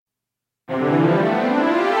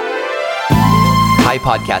Hi,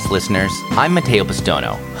 podcast listeners. I'm Matteo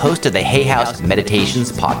Pistono, host of the Hay House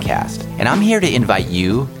Meditations podcast, and I'm here to invite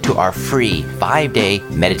you to our free 5-day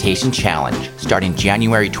meditation challenge starting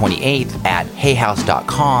January 28th at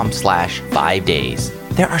hayhouse.com/5days.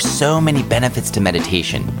 There are so many benefits to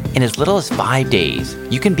meditation. In as little as 5 days,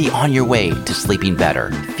 you can be on your way to sleeping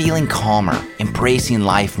better, feeling calmer, embracing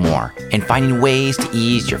life more, and finding ways to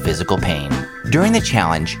ease your physical pain. During the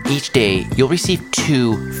challenge, each day you'll receive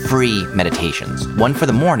 2 free meditations, one for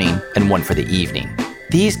the morning and one for the evening.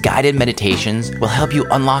 These guided meditations will help you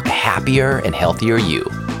unlock a happier and healthier you.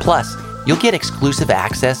 Plus, you'll get exclusive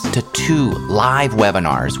access to 2 live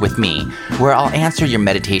webinars with me where I'll answer your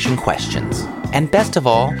meditation questions. And best of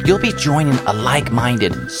all, you'll be joining a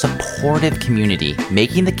like-minded, supportive community,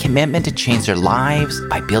 making the commitment to change their lives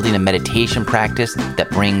by building a meditation practice that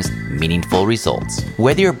brings meaningful results.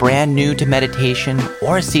 Whether you're brand new to meditation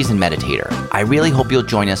or a seasoned meditator, I really hope you'll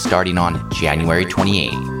join us starting on January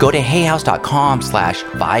 28th. Go to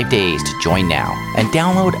hayhouse.com/5days to join now and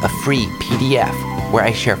download a free PDF where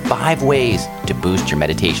I share 5 ways to boost your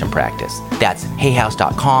meditation practice. That's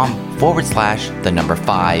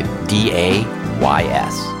hayhouse.com/5DAYS.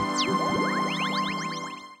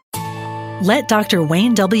 Let Dr.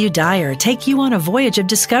 Wayne W. Dyer take you on a voyage of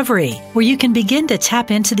discovery where you can begin to tap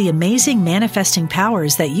into the amazing manifesting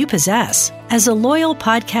powers that you possess. As a loyal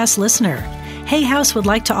podcast listener, Hay House would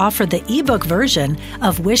like to offer the ebook version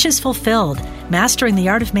of Wishes Fulfilled, Mastering the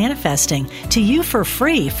Art of Manifesting, to you for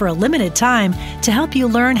free for a limited time to help you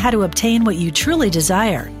learn how to obtain what you truly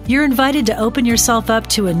desire. You're invited to open yourself up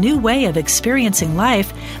to a new way of experiencing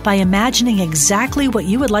life by imagining exactly what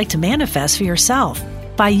you would like to manifest for yourself.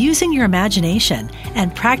 By using your imagination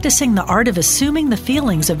and practicing the art of assuming the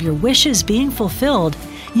feelings of your wishes being fulfilled,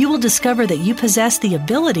 you will discover that you possess the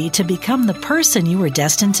ability to become the person you were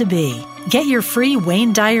destined to be. Get your free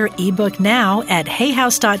Wayne Dyer ebook now at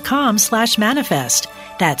hayhouse.com/manifest.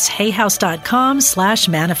 That's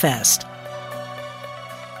hayhouse.com/manifest.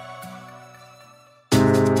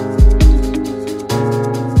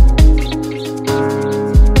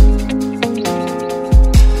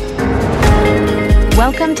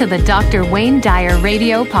 Welcome to the Dr. Wayne Dyer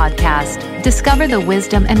Radio Podcast. Discover the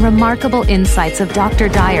wisdom and remarkable insights of Dr.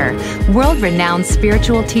 Dyer, world-renowned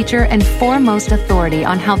spiritual teacher and foremost authority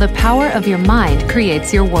on how the power of your mind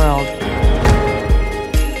creates your world.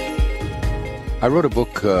 I wrote a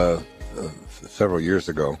book several years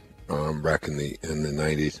ago, back in the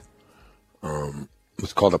 90s. It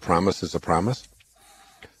was called A Promise is a Promise.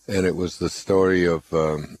 And it was the story of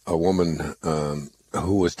a woman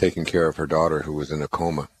who was taking care of her daughter who was in a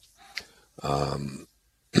coma.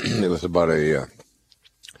 It was about the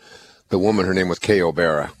woman, her name was Kay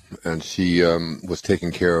O'Bara, and she was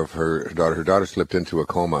taking care of her daughter. Her daughter slipped into a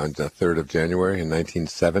coma on the 3rd of January in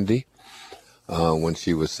 1970 when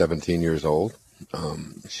she was 17 years old.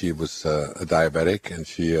 She was a diabetic, and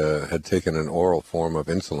she had taken an oral form of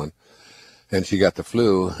insulin, and she got the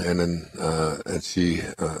flu, and she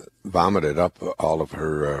vomited up all of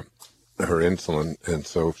her insulin, and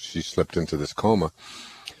so she slipped into this coma.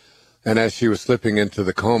 And as she was slipping into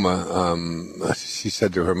the coma, she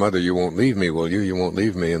said to her mother, "You won't leave me, will you? You won't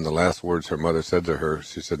leave me." And the last words her mother said to her,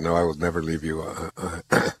 she said, "No, I will never leave you.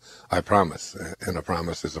 I promise." And a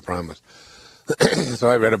promise is a promise. So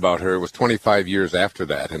I read about her. It was 25 years after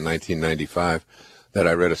that, in 1995, that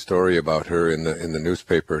I read a story about her in the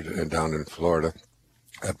newspaper down in Florida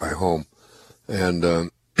at my home. And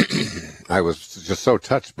I was just so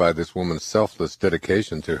touched by this woman's selfless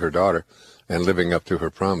dedication to her daughter and living up to her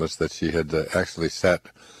promise that she had actually sat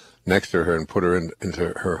next to her and put her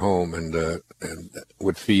into her home and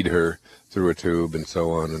would feed her through a tube and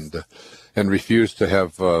so on, and refused to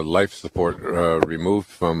have life support removed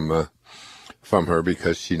from her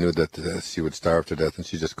because she knew that she would starve to death, and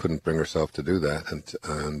she just couldn't bring herself to do that. And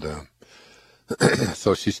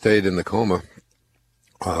so she stayed in the coma.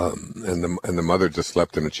 And the mother just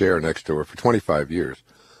slept in a chair next to her for 25 years.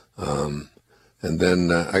 And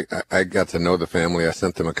then I got to know the family. I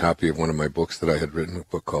sent them a copy of one of my books that I had written, a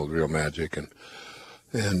book called Real Magic, and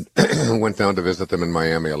went down to visit them in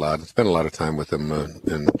Miami a lot and spent a lot of time with them,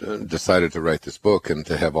 and decided to write this book and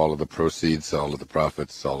to have all of the proceeds, all of the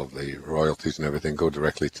profits, all of the royalties and everything go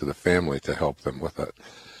directly to the family to help them with it.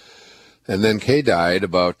 And then Kay died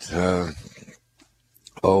about,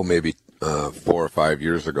 maybe 4 or 5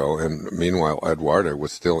 years ago, and meanwhile Eduarda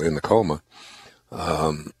was still in the coma,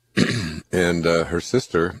 and her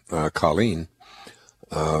sister Colleen,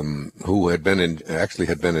 who had been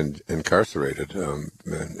incarcerated,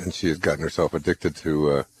 and she had gotten herself addicted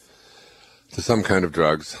to to some kind of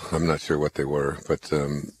drugs. I'm not sure what they were, but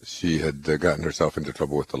she had gotten herself into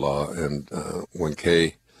trouble with the law. And when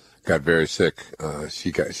Kay got very sick,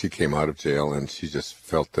 she came out of jail, and she just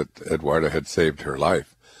felt that Eduarda had saved her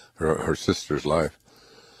life, her sister's life.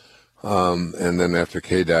 And then after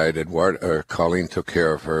Kay died, Colleen took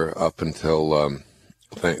care of her up until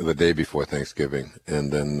the day before Thanksgiving.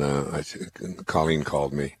 And then Colleen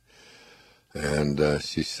called me, and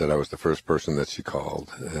she said I was the first person that she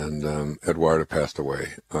called. And Eduarda passed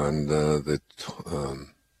away on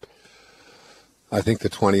I think the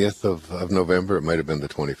 20th of November. It might have been the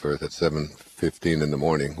 21st at 7:15 in the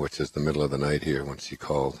morning, which is the middle of the night here, when she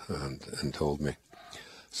called and told me.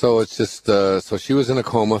 So it's just, so she was in a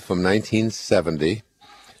coma from 1970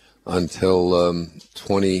 until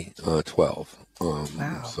 2012.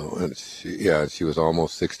 Wow. So, and she was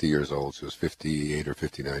almost 60 years old. She was 58 or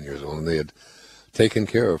 59 years old, and they had taken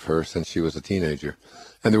care of her since she was a teenager.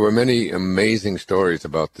 And there were many amazing stories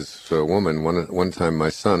about this woman. One time my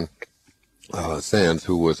son, Sands,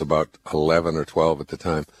 who was about 11 or 12 at the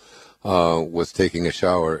time, was taking a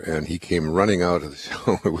shower, and he came running out of the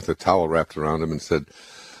shower with a towel wrapped around him and said,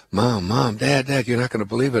 Mom, Dad, you're not going to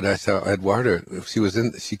believe it. I saw Eduarda.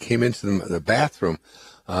 She came into the bathroom,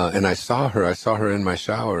 and I saw her in my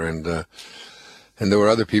shower, and there were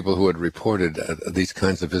other people who had reported these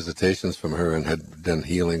kinds of visitations from her and had done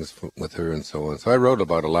healings with her and so on. So I wrote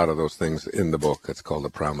about a lot of those things in the book. It's called A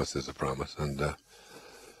Promise is a Promise. And,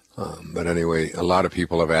 but anyway, a lot of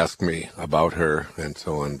people have asked me about her and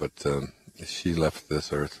so on, but, she left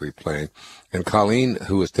this earthly plane. And Colleen,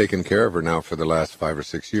 who has taken care of her now for the last 5 or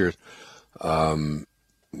 6 years,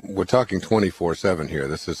 we're talking 24/7 here.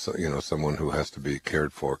 This is, someone who has to be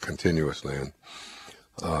cared for continuously.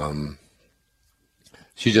 And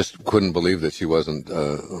she just couldn't believe that she wasn't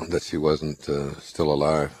still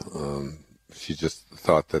alive. She just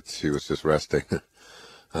thought that she was just resting.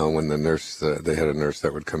 When the nurse, they had a nurse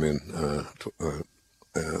that would come in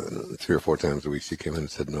 3 or 4 times a week. She came in and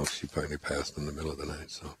said, no, she finally passed in the middle of the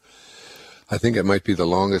night. So I think it might be the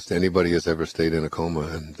longest anybody has ever stayed in a coma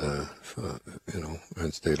and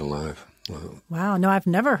stayed alive. Wow. No, I've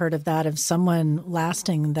never heard of that, of someone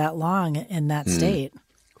lasting that long in that state.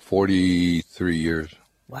 43 years.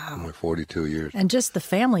 Wow. 42 years. And just the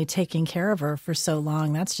family taking care of her for so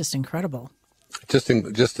long, that's just incredible. Just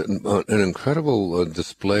an incredible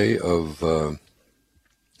display of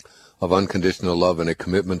unconditional love and a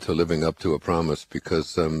commitment to living up to a promise,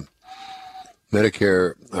 because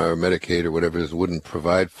Medicare or Medicaid or whatever it is wouldn't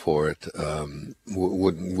provide for it,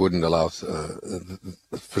 wouldn't allow,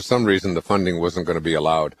 for some reason the funding wasn't going to be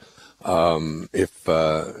allowed if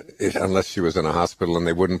unless she was in a hospital, and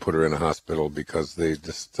they wouldn't put her in a hospital because they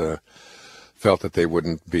just felt that they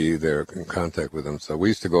wouldn't be there in contact with them. So we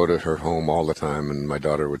used to go to her home all the time, and my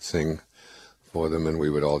daughter would sing for them, and we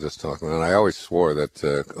would all just talk. And I always swore that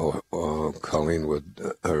Colleen or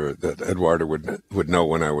that Eduarda would know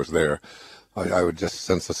when I was there. I would just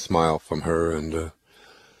sense a smile from her, and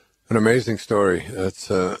an amazing story. It's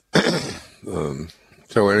so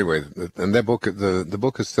anyway, and that book, the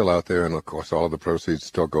book is still out there, and of course all of the proceeds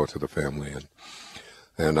still go to the family,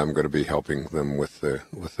 and I'm going to be helping them with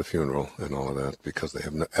the funeral and all of that, because they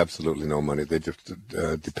have absolutely no money. They just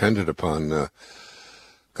depended upon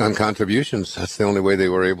contributions. That's the only way they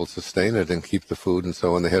were able to sustain it and keep the food and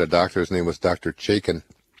so on. They had a doctor. His name was Dr. Chaikin,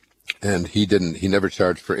 and he never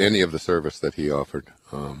charged for any of the service that he offered.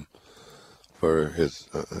 For his,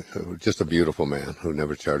 just a beautiful man who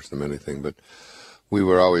never charged them anything. But we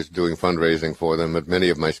were always doing fundraising for them. At many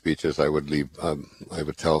of my speeches, I would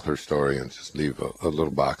tell her story and just leave a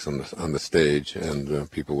little box on the stage, and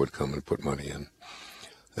people would come and put money in,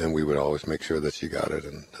 and we would always make sure that she got it.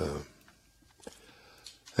 And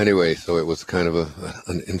anyway, so it was kind of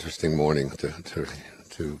an interesting morning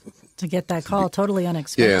to get that call, totally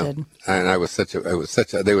unexpected. Yeah, and they were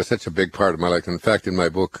such a big part of my life. In fact, in my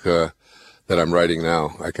book that I'm writing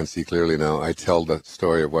now, I can see clearly now, I tell the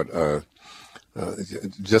story of what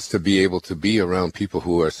just to be able to be around people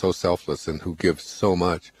who are so selfless and who give so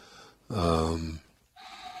much. I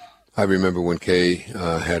remember when Kay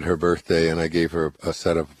had her birthday, and I gave her a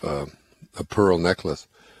set of a pearl necklace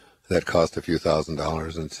that cost a few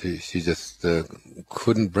 $1,000s, and she just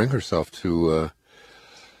couldn't bring herself to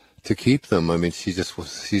keep them. I mean, she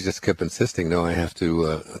just kept insisting, no, I have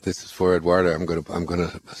to. This is for Eduarda. I'm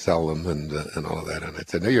gonna sell them and all of that. And I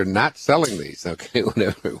said, no, you're not selling these. Okay,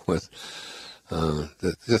 whatever it was.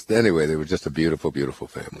 Anyway, they were just a beautiful, beautiful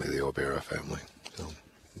family, the O'Bara family. So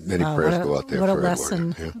many prayers go out there. What for a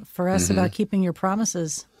lesson Eduarda. Yeah. for us about keeping your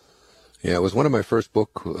promises. Yeah, it was one of my first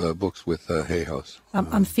books with Hay House.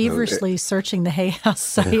 I'm feverishly searching the Hay House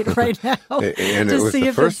site right now and to it was see the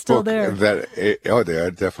if first it's still book there. There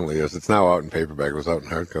it definitely is. It's now out in paperback. It was out in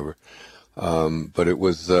hardcover, but it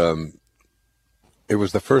was the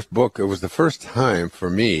first book. It was the first time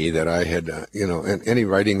for me that I had, and any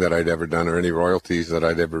writing that I'd ever done or any royalties that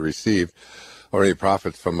I'd ever received or any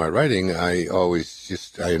profits from my writing, I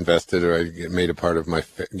always I invested or I made a part of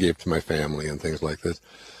gave to my family and things like this.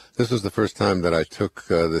 This was the first time that I took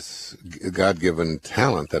this God-given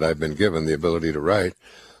talent that I've been given, the ability to write,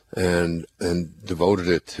 and devoted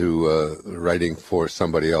it to writing for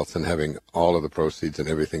somebody else and having all of the proceeds and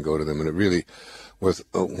everything go to them. And it really was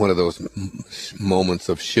one of those moments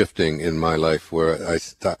of shifting in my life where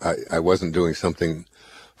I wasn't doing something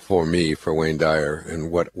for me, for Wayne Dyer,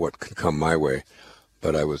 and what could come my way.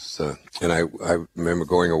 But I was, and I remember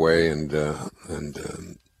going away and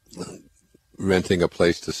renting a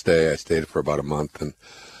place to stay. I stayed for about a month, and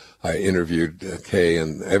I interviewed Kay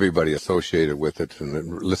and everybody associated with it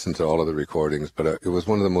and listened to all of the recordings. But it was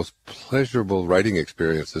one of the most pleasurable writing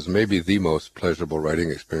experiences, maybe the most pleasurable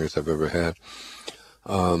writing experience I've ever had,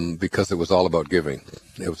 because it was all about giving.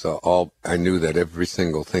 It was I knew that every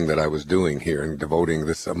single thing that I was doing here and devoting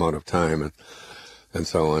this amount of time and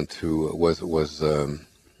so on to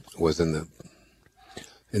was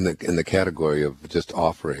in the category of just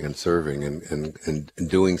offering and serving and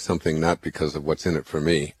doing something not because of what's in it for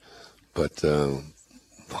me, but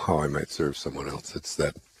how I might serve someone else. It's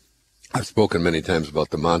that I've spoken many times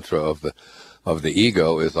about the mantra of the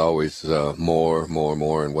ego is always more,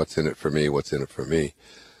 and what's in it for me, what's in it for me.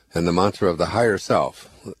 And the mantra of the higher self,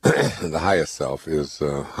 the highest self, is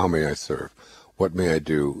how may I serve, what may I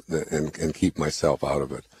do, and keep myself out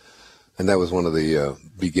of it. And that was one of the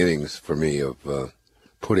beginnings for me of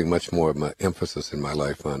putting much more of my emphasis in my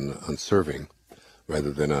life on serving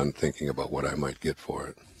rather than on thinking about what I might get for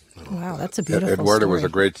it. Wow, that's a beautiful Eduarda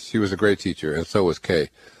story. she was a great teacher, and so was Kay.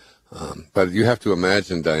 But you have to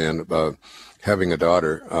imagine, Diane, having a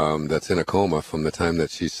daughter that's in a coma from the time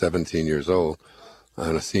that she's 17 years old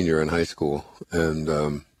and a senior in high school,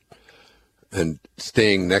 and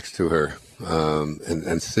staying next to her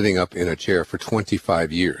and sitting up in a chair for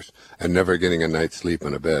 25 years and never getting a night's sleep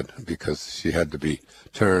in a bed because she had to be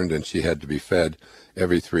turned and she had to be fed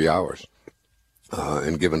every 3 hours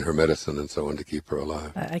and given her medicine and so on to keep her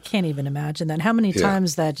alive. I can't even imagine that. How many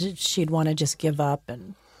times that she'd want to just give up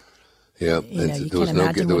and... Yeah, you can't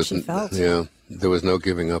imagine what she felt. Yeah, there was no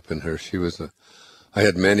giving up in her. She was I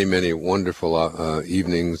had many wonderful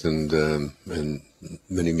evenings and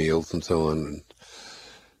many meals and so on,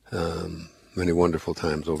 and many wonderful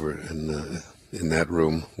times over in that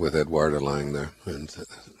room with Eduarda lying there and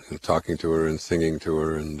talking to her and singing to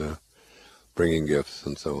her and bringing gifts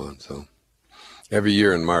and so on. So every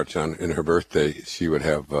year in March in her birthday, she would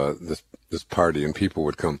have this party, and people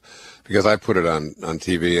would come because I put it on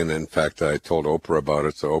TV, and in fact I told Oprah about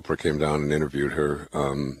it. So Oprah came down and interviewed her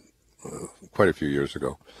quite a few years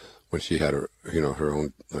ago when she had her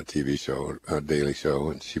own TV show, daily show,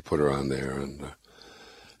 and she put her on there,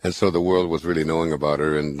 and so the world was really knowing about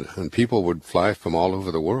her, and people would fly from all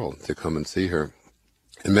over the world to come and see her,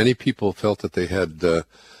 and many people felt that they had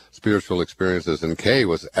spiritual experiences, and Kay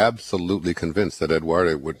was absolutely convinced that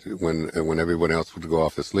Eduarda would, when everyone else would go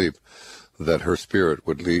off to sleep, that her spirit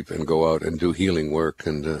would leave and go out and do healing work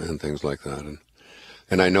and things like that.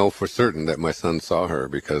 And I know for certain that my son saw her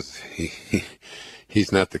because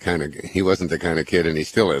he's not he wasn't the kind of kid, and he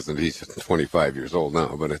still isn't. He's 25 years old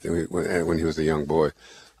now, but I think when he was a young boy,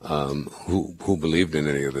 who believed in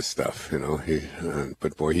any of this stuff,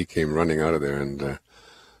 but boy, he came running out of there and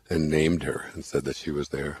named her and said that she was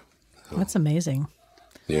there. So, that's amazing.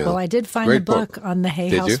 Yeah. Well, I did find Great the book on the Hay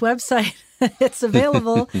Did House you? website. It's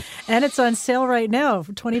available, and it's on sale right now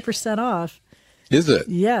for 20% off. Is it?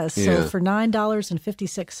 Yes. Yeah. So for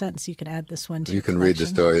 $9.56, you can add this one to You your can read the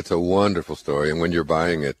collection. story. It's a wonderful story, and when you're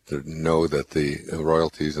buying it, know that the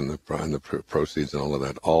royalties and the proceeds and all of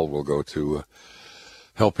that all will go to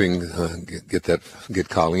helping get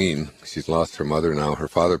Colleen. She's lost her mother now. Her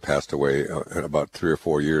father passed away at about 3 or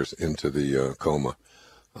 4 years into the coma.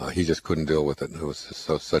 He just couldn't deal with it. It was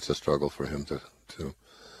such a struggle for him to.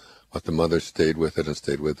 But the mother stayed with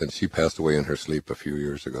it, and she passed away in her sleep a few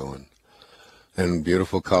years ago. And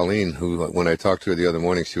beautiful Colleen, who, when I talked to her the other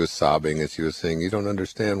morning, she was sobbing, and she was saying, "You don't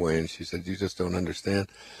understand, Wayne." She said, "You just don't understand.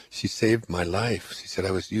 She saved my life." She said,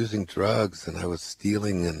 "I was using drugs, and I was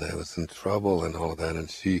stealing, and I was in trouble, and all of that. And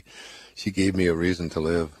she gave me a reason to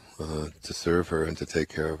live, to serve her and to take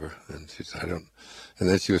care of her." And she said, And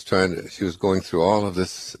then she was going through all of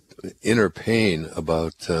this inner pain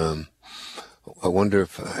about I wonder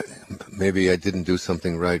if maybe I didn't do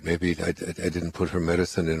something right. Maybe I didn't put her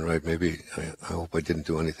medicine in right. Maybe I hope I didn't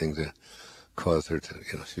do anything to cause her to,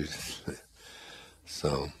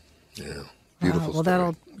 so, yeah, beautiful well, story.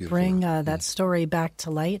 that'll Beautiful. bring that story back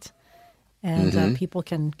to light, and people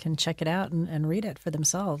can check it out and read it for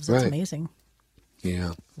themselves. It's amazing.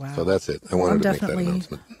 Yeah. Wow. So that's it. I wanted I'm to make that definitely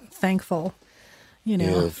announcement. Thankful,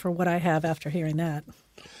 for what I have after hearing that.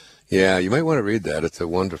 Yeah, you might want to read that. It's a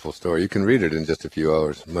wonderful story. You can read it in just a few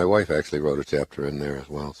hours. My wife actually wrote a chapter in there as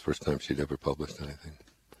well. It's the first time she'd ever published anything.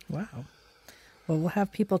 Wow. Well, we'll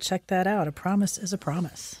have people check that out. A promise is a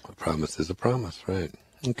promise. A promise is a promise, right.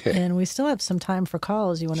 Okay. And we still have some time for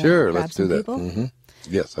calls. You want to Sure, grab let's some do that. people? Mm-hmm.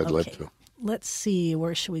 Yes, I'd love Okay. to. Let's see.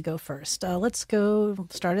 Where should we go first? Let's go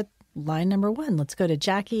start at line number 1. Let's go to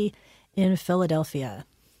Jackie in Philadelphia.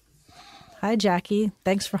 Hi, Jackie.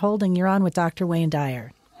 Thanks for holding. You're on with Dr. Wayne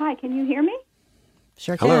Dyer. Hi, can you hear me?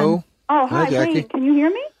 Sure can. Hello. Oh, hi, Jackie. Wayne. Can you hear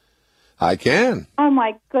me? I can. Oh,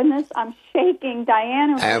 my goodness. I'm shaking.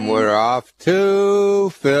 Diana. And we're off to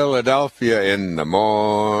Philadelphia in the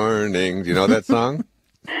morning. Do you know that song?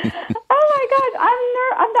 Oh, my gosh.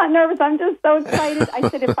 I'm not nervous. I'm just so excited. I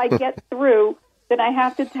said if I get through, then I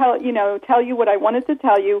have to tell you what I wanted to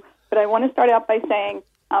tell you. But I want to start out by saying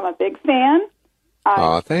I'm a big fan.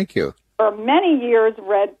 Thank you. For many years,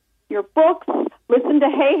 read your books, listen to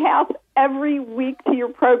Hay House every week to your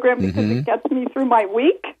program because it gets me through my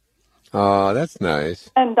week. Oh, that's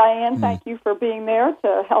nice. And Diane, thank you for being there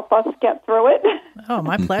to help us get through it. Oh,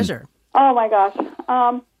 my pleasure. Oh, my gosh.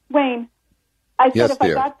 Wayne, I said Yes, if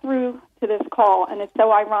dear. I got through to this call, and it's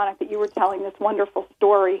so ironic that you were telling this wonderful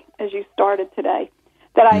story as you started today,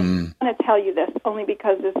 that I want to tell you this only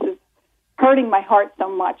because this is hurting my heart so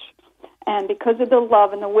much. And because of the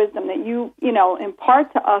love and the wisdom that you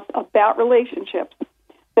impart to us about relationships,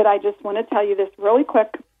 that I just want to tell you this really quick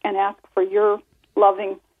and ask for your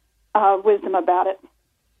loving wisdom about it.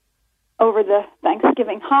 Over the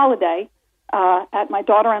Thanksgiving holiday at my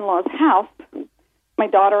daughter-in-law's house, my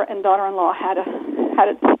daughter and daughter-in-law had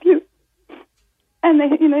a dispute, and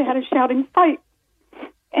they had a shouting fight,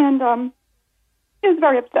 and it was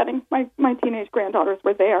very upsetting. My teenage granddaughters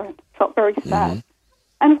were there and felt very sad.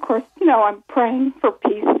 And, of course, I'm praying for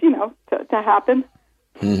peace, to happen.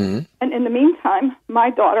 Mm-hmm. And in the meantime,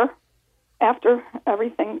 my daughter, after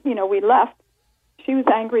everything, we left, she was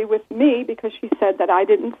angry with me because she said that I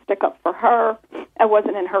didn't stick up for her. I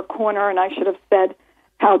wasn't in her corner, and I should have said,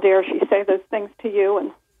 how dare she say those things to you?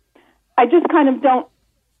 And I just kind of don't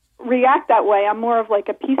react that way. I'm more of like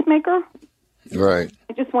a peacemaker. Right.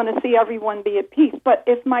 I just want to see everyone be at peace. But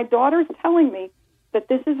if my daughter's telling me that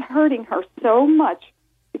this is hurting her so much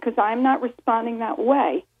because I'm not responding that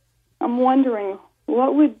way, I'm wondering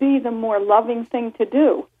what would be the more loving thing to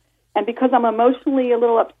do. And because I'm emotionally a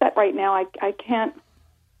little upset right now, I can't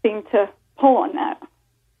seem to pull on that.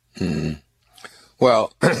 Mm-hmm.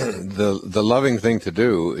 Well, the loving thing to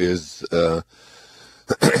do is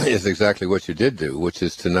exactly what you did do, which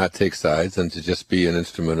is to not take sides and to just be an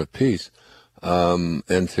instrument of peace,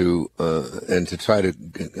 and to try to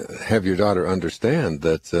have your daughter understand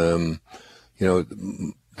that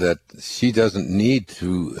that she doesn't need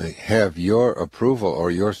to have your approval or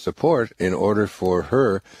your support in order for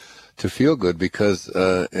her to feel good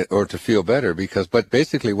or to feel better but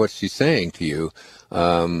basically what she's saying to you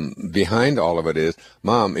behind all of it is,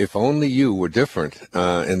 Mom, if only you were different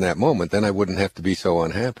in that moment, then I wouldn't have to be so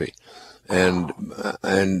unhappy. And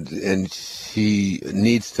she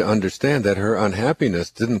needs to understand that her unhappiness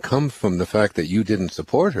didn't come from the fact that you didn't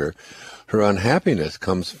support her. Her unhappiness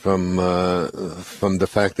comes from the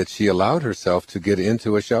fact that she allowed herself to get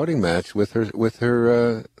into a shouting match with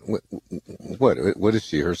her what is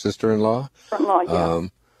she, her sister-in-law? Sister-in-law, yeah.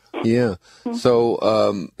 Yeah. So,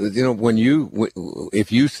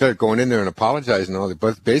 if you start going in there and apologizing and all that,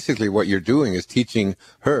 but basically what you're doing is teaching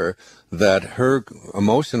her that her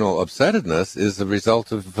emotional upsetness is the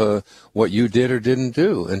result of what you did or didn't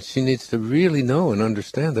do. And she needs to really know and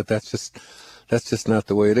understand that that's just not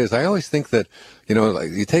the way it is. I always think that, like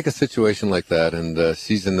you take a situation like that and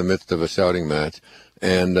she's in the midst of a shouting match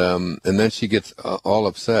and then she gets all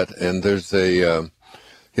upset and there's that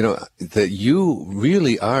you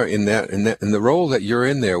really are in the role that you're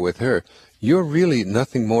in there with her. You're really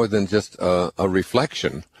nothing more than just a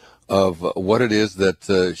reflection of what it is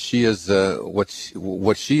that she is,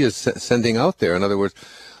 what she is sending out there. In other words,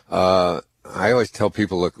 I always tell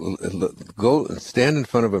people, look, go stand in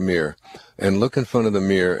front of a mirror and look in front of the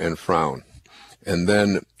mirror and frown. And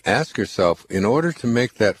then ask yourself, in order to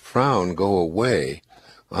make that frown go away,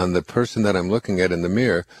 on the person that I'm looking at in the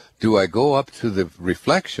mirror, do I go up to the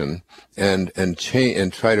reflection and change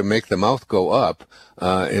and try to make the mouth go up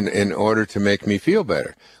in order to make me feel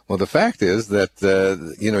better? Well, the fact is that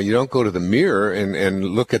you don't go to the mirror and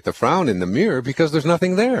look at the frown in the mirror because there's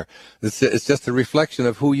nothing there. It's just a reflection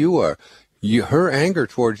of who you are. Her anger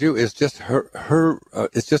towards you is just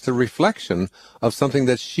it's just a reflection of something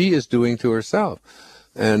that she is doing to herself,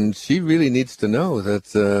 and she really needs to know that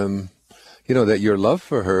that your love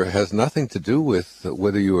for her has nothing to do with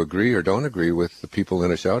whether you agree or don't agree with the people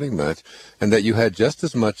in a shouting match, and that you had just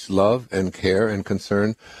as much love and care and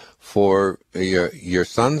concern for your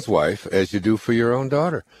son's wife as you do for your own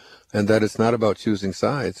daughter, and that it's not about choosing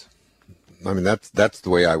sides. I mean, that's the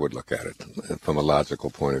way I would look at it from a logical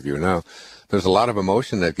point of view. Now, there's a lot of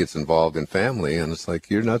emotion that gets involved in family, and it's like,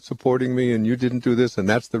 you're not supporting me, and you didn't do this, and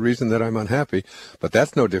that's the reason that I'm unhappy. But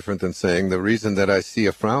that's no different than saying the reason that I see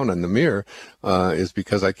a frown in the mirror is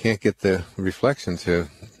because I can't get the reflection to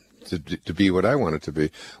be what I want it to be.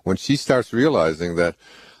 When she starts realizing that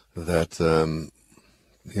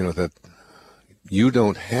you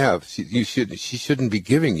don't have, she shouldn't be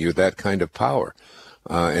giving you that kind of power.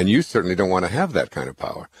 And you certainly don't want to have that kind of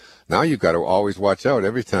power. Now you've got to always watch out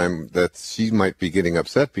every time that she might be getting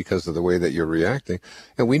upset because of the way that you're reacting.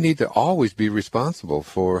 And we need to always be responsible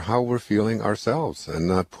for how we're feeling ourselves and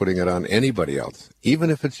not putting it on anybody else, even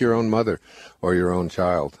if it's your own mother or your own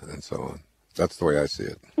child and so on. That's the way I see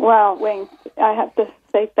it. Well, Wayne, I have to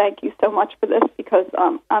say thank you so much for this because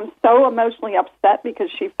I'm so emotionally upset because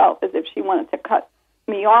she felt as if she wanted to cut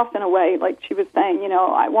me off in a way, like she was saying,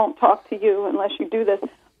 I won't talk to you unless you do this.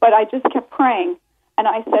 But I just kept praying, and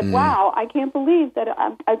I said, wow, I can't believe that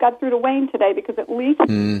I got through to Wayne today, because at least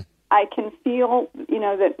I can feel,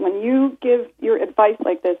 that when you give your advice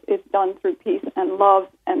like this, it's done through peace and love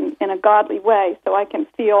and in a godly way, so I can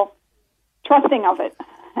feel trusting of it.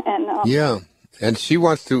 And yeah. And she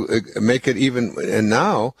wants to make it even, and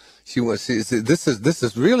now this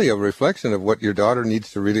is really a reflection of what your daughter needs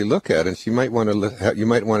to really look at, and she might want to you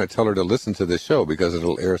might want to tell her to listen to this show because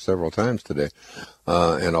it'll air several times today,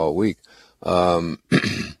 and all week.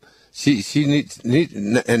 She needs,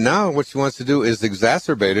 and now what she wants to do is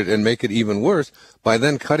exacerbate it and make it even worse by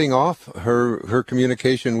then cutting off her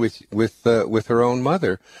communication with her own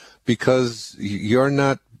mother, because you're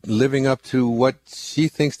not living up to what she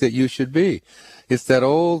thinks that you should be. It's that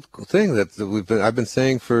old thing that I've been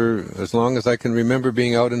saying for as long as I can remember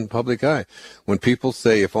being out in the public eye. When people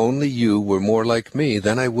say, if only you were more like me,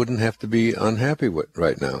 then I wouldn't have to be unhappy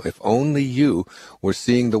right now. If only you were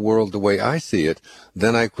seeing the world the way I see it,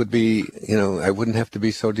 then I could be, I wouldn't have to be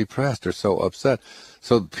so depressed or so upset.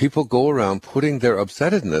 So people go around putting their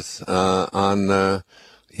upsettedness on the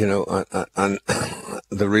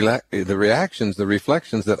reactions, the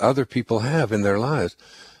reflections that other people have in their lives.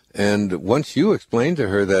 And once you explain to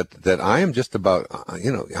her that I am just about,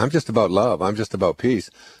 I'm just about love, I'm just about peace,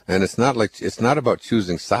 and it's not about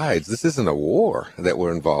choosing sides. This isn't a war that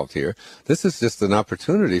we're involved here. This is just an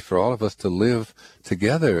opportunity for all of us to live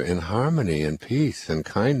together in harmony and peace and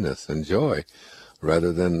kindness and joy,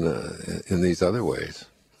 rather than in these other ways.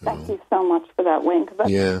 Thank you so much for that, Wayne, because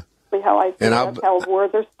that's how I feel. That's how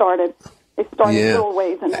wars are started. They start in little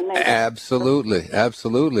ways, and then they... Absolutely.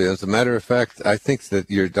 As a matter of fact, I think that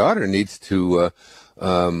your daughter needs to,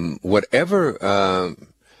 whatever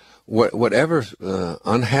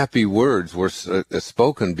unhappy words were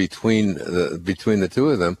spoken between the two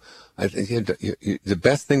of them, I think the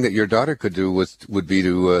best thing that your daughter could do would be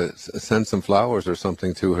to send some flowers or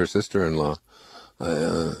something to her sister-in-law,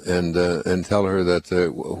 and tell her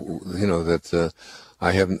that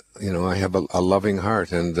I have a loving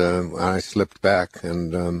heart, and I slipped back,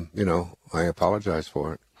 and I apologize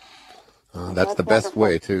for it. That's the best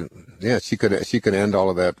way to. Yeah, she could end all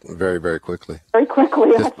of that very, very quickly. Very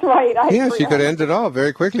quickly, that's right. She could end it all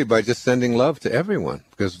very quickly by just sending love to everyone,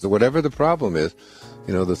 because whatever the problem is,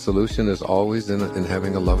 the solution is always in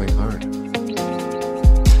having a loving heart.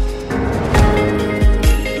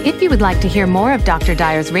 If you would like to hear more of Dr.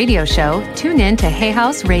 Dyer's radio show, tune in to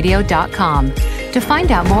hayhouseradio.com. To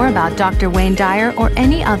find out more about Dr. Wayne Dyer or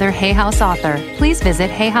any other Hay House author, please visit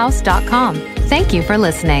hayhouse.com. Thank you for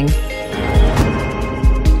listening.